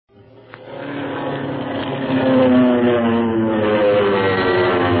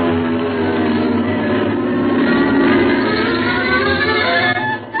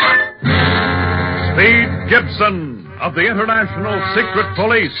Wilson of the International Secret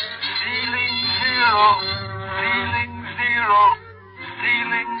Police. Ceiling zero, ceiling zero,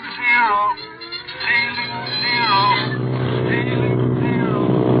 ceiling zero, ceiling zero, ceiling zero.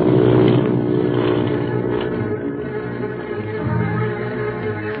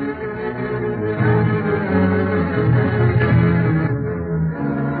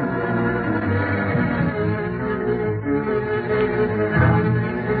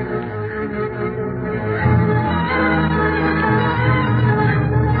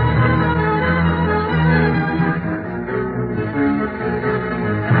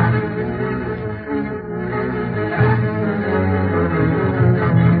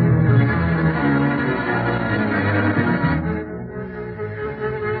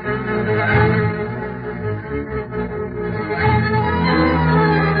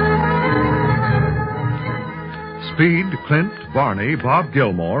 Speed, Clint, Barney, Bob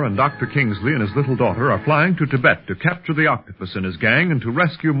Gilmore, and Dr. Kingsley and his little daughter are flying to Tibet to capture the octopus and his gang and to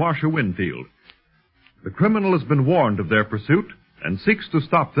rescue Marcia Winfield. The criminal has been warned of their pursuit and seeks to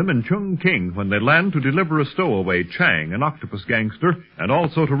stop them in Chungking when they land to deliver a stowaway, Chang, an octopus gangster, and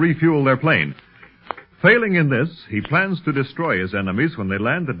also to refuel their plane. Failing in this, he plans to destroy his enemies when they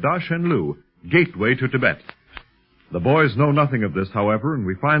land at Da Shen Lu, gateway to Tibet. The boys know nothing of this, however, and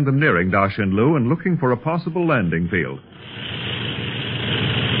we find them nearing Da Shen Lu and looking for a possible landing field.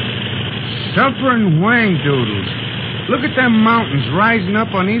 Suffering wang doodles. Look at them mountains rising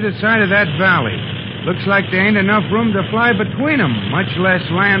up on either side of that valley. Looks like there ain't enough room to fly between them, much less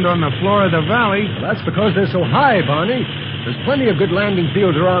land on the floor of the valley. Well, that's because they're so high, Barney. There's plenty of good landing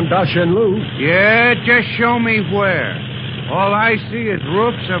fields around Da Shen Lu. Yeah, just show me where. All I see is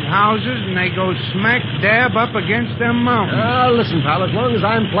roofs of houses, and they go smack dab up against them mountains. Listen, pal, as long as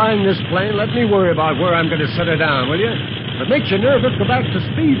I'm flying this plane, let me worry about where I'm going to set her down, will you? If it makes you nervous, go back to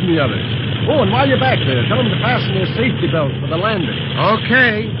Speed and the others. Oh, and while you're back there, tell them to fasten their safety belts for the landing.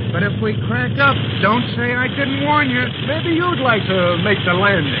 Okay, but if we crack up, don't say I didn't warn you. Maybe you'd like to make the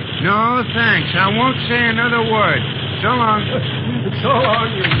landing. No, thanks. I won't say another word. So long. So long,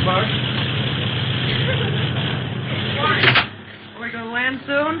 you buck. Are we going to land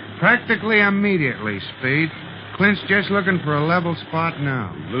soon? Practically immediately, Speed. Clint's just looking for a level spot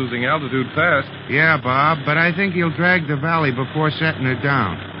now. He's losing altitude fast. Yeah, Bob, but I think he'll drag the valley before setting her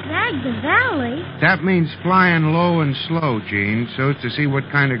down. Drag the valley? That means flying low and slow, Gene, so as to see what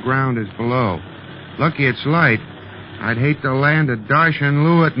kind of ground is below. Lucky it's light. I'd hate to land at Da Shen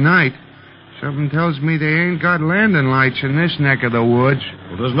Lu at night. Something tells me they ain't got landing lights in this neck of the woods.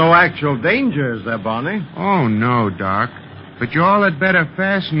 Well, there's no actual danger, is there, Barney? Oh, no, Doc. But you all had better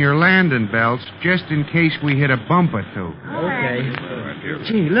fasten your landing belts just in case we hit a bump or two. Okay.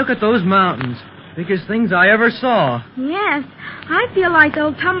 Gee, look at those mountains. Biggest things I ever saw. Yes. I feel like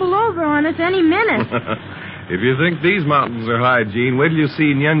they'll tumble over on us any minute. If you think these mountains are high, Gene, wait till you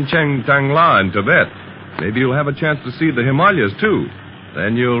see Nyencheng Tangla in Tibet. Maybe you'll have a chance to see the Himalayas, too.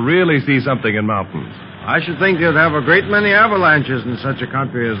 Then you'll really see something in mountains. I should think you'd have a great many avalanches in such a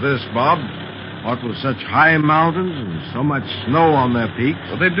country as this, Bob. What with such high mountains and so much snow on their peaks.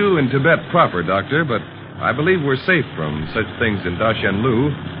 Well, they do in Tibet proper, Doctor, but I believe we're safe from such things in Da Shen Lu.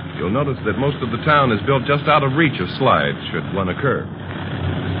 You'll notice that most of the town is built just out of reach of slides, should one occur.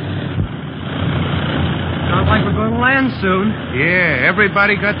 Sounds like we're going to land soon. Yeah,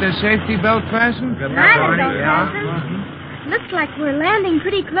 everybody got their safety belt fastened? Looks like we're landing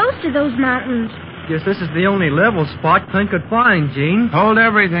pretty close to those mountains. Guess this is the only level spot Clint could find, Gene. Hold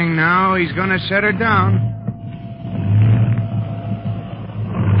everything now. He's going to set her down.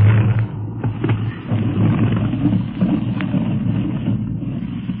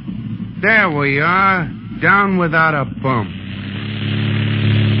 There we are. Down without a bump.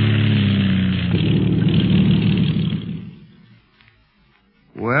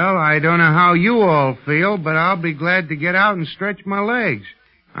 Well, I don't know how you all feel, but I'll be glad to get out and stretch my legs.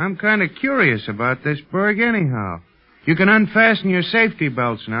 I'm kind of curious about this berg anyhow. You can unfasten your safety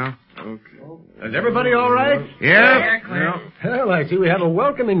belts now. Okay. Is everybody all right? Yeah. Well, I see we have a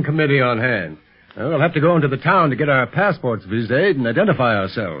welcoming committee on hand. We'll have to go into the town to get our passports viséed and identify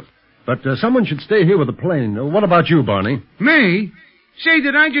ourselves. But someone should stay here with the plane. What about you, Barney? Me? Say,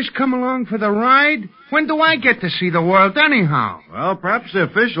 did I just come along for the ride? When do I get to see the world anyhow? Well, perhaps the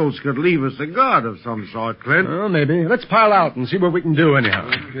officials could leave us a guard of some sort, Clint. Oh, maybe. Let's pile out and see what we can do anyhow.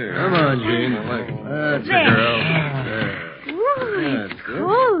 Okay. Come on, Gene. That's a girl. There. Ooh, it's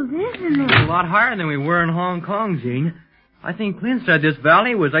cold, isn't it? A lot higher than we were in Hong Kong, Gene. I think Clint said this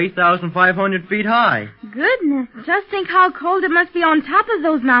valley was 8,500 feet high. Goodness, just think how cold it must be on top of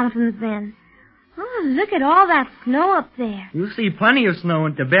those mountains then. Oh, look at all that snow up there. You'll see plenty of snow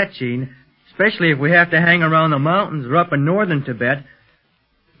in Tibet, Gene. Especially if we have to hang around the mountains or up in northern Tibet.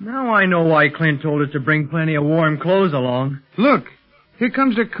 Now I know why Clint told us to bring plenty of warm clothes along. Look, here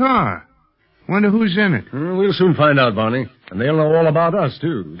comes a car. Wonder who's in it. We'll soon find out, Barney. And they'll know all about us,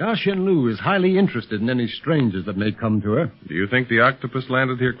 too. Da Shen Lu is highly interested in any strangers that may come to her. Do you think the octopus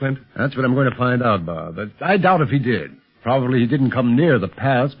landed here, Clint? That's what I'm going to find out, Bob. But I doubt if he did. Probably he didn't come near the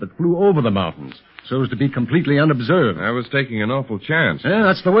pass, but flew over the mountains, so as to be completely unobserved. I was taking an awful chance. Yeah,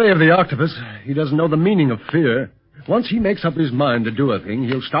 that's the way of the octopus. He doesn't know the meaning of fear. Once he makes up his mind to do a thing,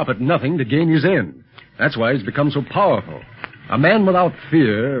 he'll stop at nothing to gain his end. That's why he's become so powerful. A man without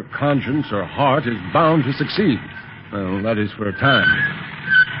fear, conscience, or heart is bound to succeed. Well, that is for a time.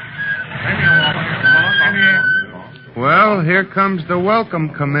 Well, here comes the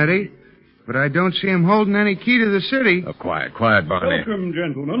welcome committee. But I don't see him holding any key to the city. Oh, quiet, Barney. Welcome,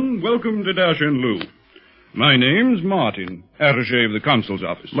 gentlemen. Welcome to Da Shen Lu. My name's Martin, attaché of the consul's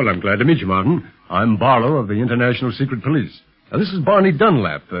office. Well, I'm glad to meet you, Martin. I'm Barlow of the International Secret Police. This is Barney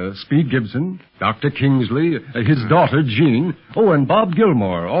Dunlap, Speed Gibson, Dr. Kingsley, his daughter, Jean. Oh, and Bob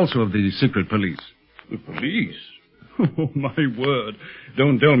Gilmore, also of the Secret Police. The police? Oh, my word.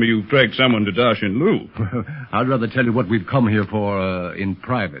 Don't tell me you've tracked someone to Da Shen Lu. I'd rather tell you what we've come here for in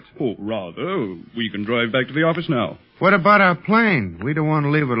private. Oh, rather. We can drive back to the office now. What about our plane? We don't want to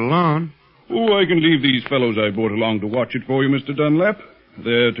leave it alone. Oh, I can leave these fellows I brought along to watch it for you, Mr. Dunlap.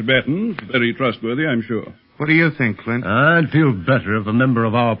 They're Tibetans, very trustworthy, I'm sure. What do you think, Clint? I'd feel better if a member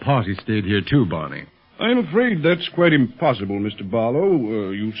of our party stayed here, too, Barney. I'm afraid that's quite impossible, Mr.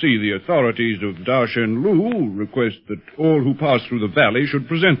 Barlow. You see, the authorities of Da Shen Lu request that all who pass through the valley should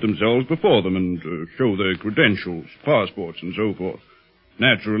present themselves before them and show their credentials, passports, and so forth.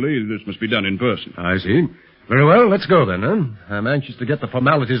 Naturally, this must be done in person. I see. Very well, let's go then, huh? I'm anxious to get the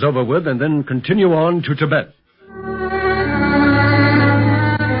formalities over with and then continue on to Tibet.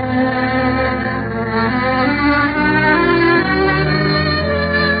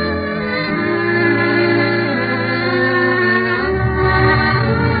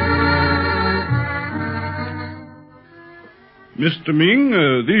 Mr. Ming,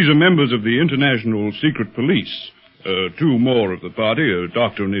 these are members of the International Secret Police. Two more of the party, a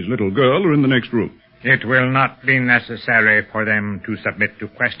doctor and his little girl, are in the next room. It will not be necessary for them to submit to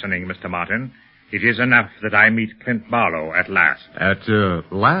questioning, Mr. Martin. It is enough that I meet Clint Barlow at last. At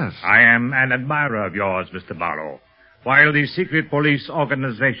last? I am an admirer of yours, Mr. Barlow. While the secret police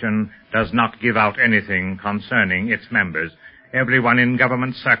organization does not give out anything concerning its members, everyone in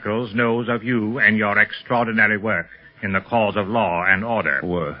government circles knows of you and your extraordinary work in the cause of law and order.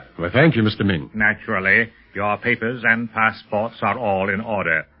 Well, thank you, Mr. Ming. Naturally, your papers and passports are all in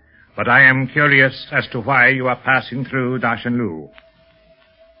order. But I am curious as to why you are passing through Da Shen Lu.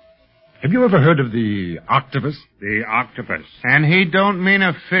 Have you ever heard of the octopus? The octopus. And he don't mean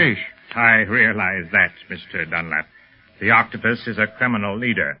a fish. I realize that, Mr. Dunlap. The octopus is a criminal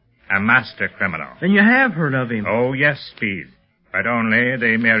leader, a master criminal. Then you have heard of him. Oh, yes, Speed, but only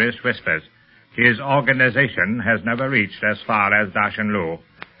the merest whispers. His organization has never reached as far as Da Shen Lu.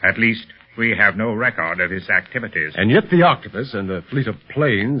 At least, we have no record of his activities. And yet the octopus and a fleet of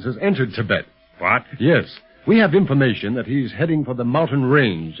planes has entered Tibet. What? Yes. We have information that he's heading for the mountain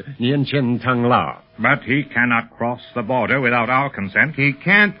range, Nianchen Tangla. But he cannot cross the border without our consent. He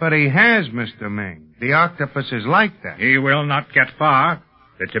can't, but he has, Mr. Ming. The octopus is like that. He will not get far.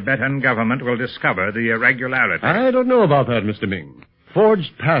 The Tibetan government will discover the irregularity. I don't know about that, Mr. Ming.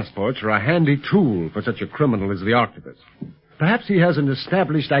 Forged passports are a handy tool for such a criminal as the octopus. Perhaps he has an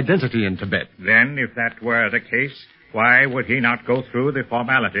established identity in Tibet. Then, if that were the case, why would he not go through the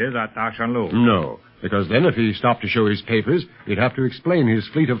formalities at Da Shen Lu? No, because then if he stopped to show his papers, he'd have to explain his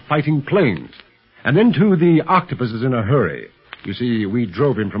fleet of fighting planes. And then, too, the octopus is in a hurry. You see, we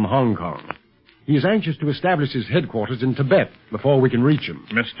drove him from Hong Kong. He is anxious to establish his headquarters in Tibet before we can reach him.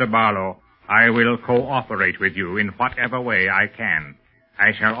 Mr. Barlow, I will cooperate with you in whatever way I can.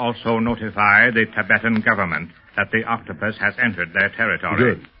 I shall also notify the Tibetan government that the octopus has entered their territory.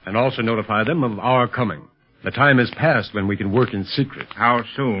 Good. And also notify them of our coming. The time has passed when we can work in secret. How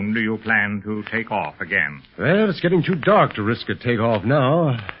soon do you plan to take off again? Well, it's getting too dark to risk a takeoff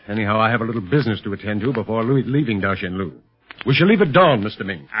now. Anyhow, I have a little business to attend to before leaving Da Shen Lu. We shall leave at dawn, Mr.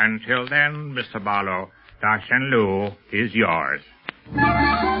 Ming. Until then, Mr. Barlow, Da Shen Lu is yours.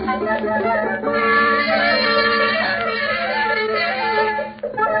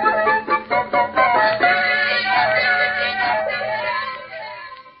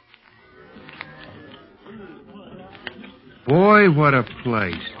 Boy, what a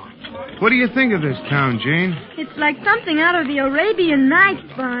place. What do you think of this town, Jane? It's like something out of the Arabian Nights,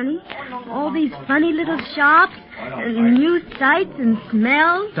 Barney. All these funny little shops, New sights and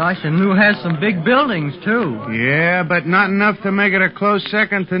smells. Gosh, and Lou has some big buildings, too. Yeah, but not enough to make it a close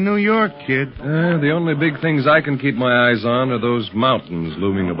second to New York, kid. The only big things I can keep my eyes on are those mountains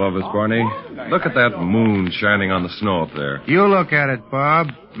looming above us, Barney. Look at that moon shining on the snow up there. You look at it, Bob.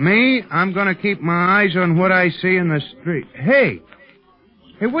 Me, I'm going to keep my eyes on what I see in the street. Hey,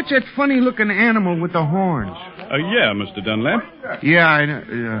 what's that funny-looking animal with the horns? Yeah, Mr. Dunlap. Yeah, I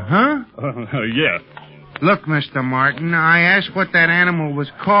know. Huh? Yeah. Look, Mr. Martin, I asked what that animal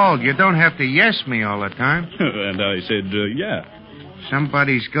was called. You don't have to yes me all the time. And I said, yeah.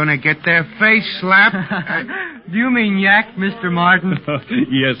 Somebody's gonna get their face slapped. Do you mean yak, Mr. Martin?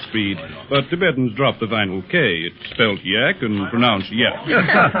 Yes, Speed. But Tibetans drop the final K. It's spelled yak and pronounced yak.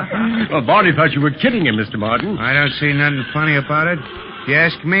 Well, Barney thought you were kidding him, Mr. Martin. I don't see nothing funny about it. If you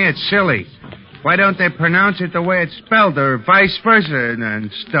ask me, it's silly. Why don't they pronounce it the way it's spelled, or vice versa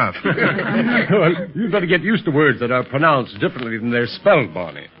and stuff? Well, you'd better get used to words that are pronounced differently than they're spelled,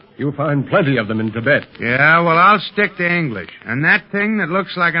 Barney. You'll find plenty of them in Tibet. Yeah, well, I'll stick to English. And that thing that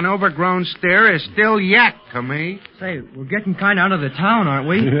looks like an overgrown steer is still yak to me. Say, we're getting kind of out of the town, aren't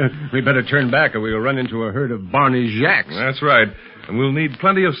we? We better turn back or we'll run into a herd of Barney's yaks. That's right. And we'll need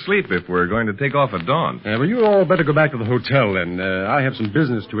plenty of sleep if we're going to take off at dawn. Well, you all better go back to the hotel, then. I have some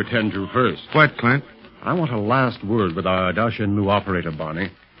business to attend to first. What, Clint? I want a last word with our Darshan Lu operator,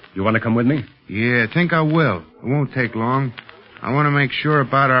 Barney. You want to come with me? Yeah, I think I will. It won't take long. I want to make sure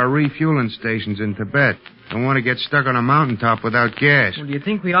about our refueling stations in Tibet. Don't want to get stuck on a mountaintop without gas. Well, do you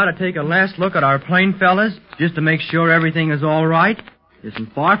think we ought to take a last look at our plane, fellas, just to make sure everything is all right?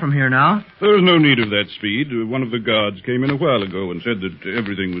 Isn't far from here now. There's no need of that, Speed. One of the guards came in a while ago and said that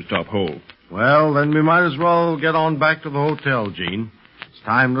everything was top hole. Well, then we might as well get on back to the hotel, Gene. It's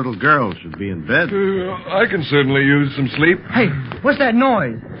time little girl should be in bed. I can certainly use some sleep. Hey, what's that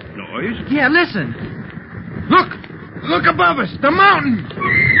noise? Noise? Yeah, listen. Look above us, the mountain.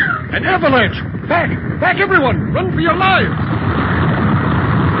 An avalanche! Back, everyone! Run for your lives!